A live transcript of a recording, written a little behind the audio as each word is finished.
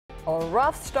A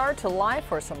rough start to life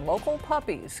for some local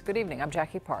puppies. Good evening, I'm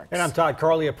Jackie Parks. And I'm Todd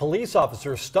Carley. A police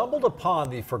officer stumbled upon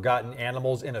the forgotten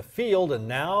animals in a field, and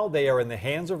now they are in the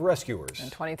hands of rescuers.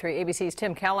 And 23 ABC's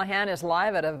Tim Callahan is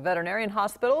live at a veterinarian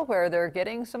hospital where they're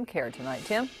getting some care tonight.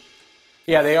 Tim?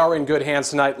 Yeah, they are in good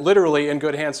hands tonight, literally in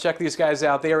good hands. Check these guys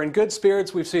out. They are in good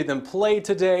spirits. We've seen them play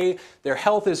today. Their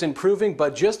health is improving,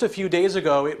 but just a few days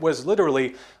ago, it was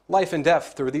literally life and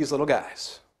death through these little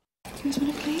guys. Do you guys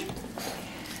want to play?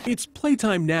 It's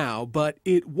playtime now, but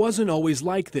it wasn't always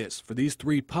like this. For these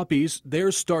three puppies,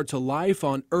 their start to life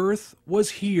on Earth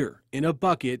was here, in a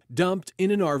bucket dumped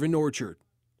in an Arvin orchard.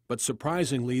 But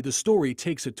surprisingly, the story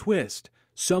takes a twist.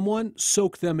 Someone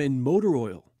soaked them in motor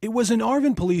oil. It was an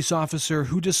Arvin police officer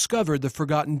who discovered the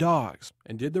forgotten dogs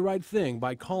and did the right thing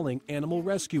by calling animal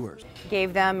rescuers.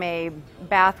 Gave them a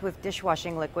bath with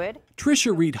dishwashing liquid.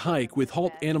 Tricia Reed Hike with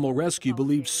Halt Animal Rescue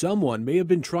believes someone may have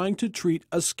been trying to treat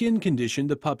a skin condition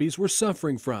the puppies were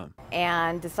suffering from.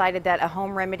 And decided that a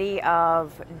home remedy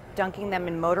of dunking them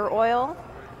in motor oil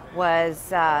was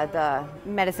the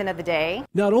medicine of the day.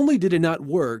 Not only did it not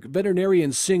work,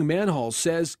 veterinarian Singh Manhal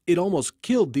says it almost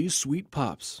killed these sweet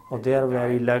pups. Well, they are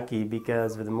very lucky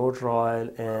because with motor oil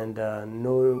and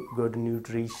no good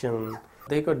nutrition,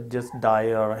 they could just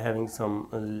die or having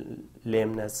some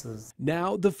lamenesses.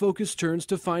 Now the focus turns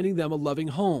to finding them a loving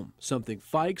home, something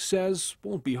Fike says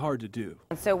won't be hard to do.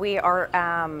 So we are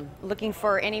looking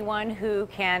for anyone who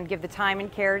can give the time and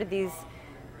care to these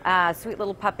sweet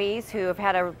little puppies who have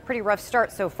had a pretty rough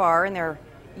start so far in their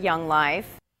young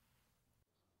life.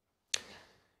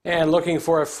 And looking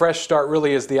for a fresh start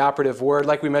really is the operative word.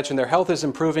 Like we mentioned, their health is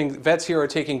improving. Vets here are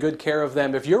taking good care of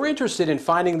them. If you're interested in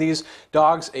finding these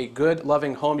dogs a good,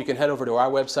 loving home, you can head over to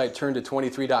our website,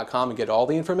 turnto23.com, and get all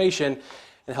the information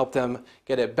and help them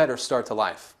get a better start to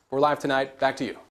life. We're live tonight. Back to you.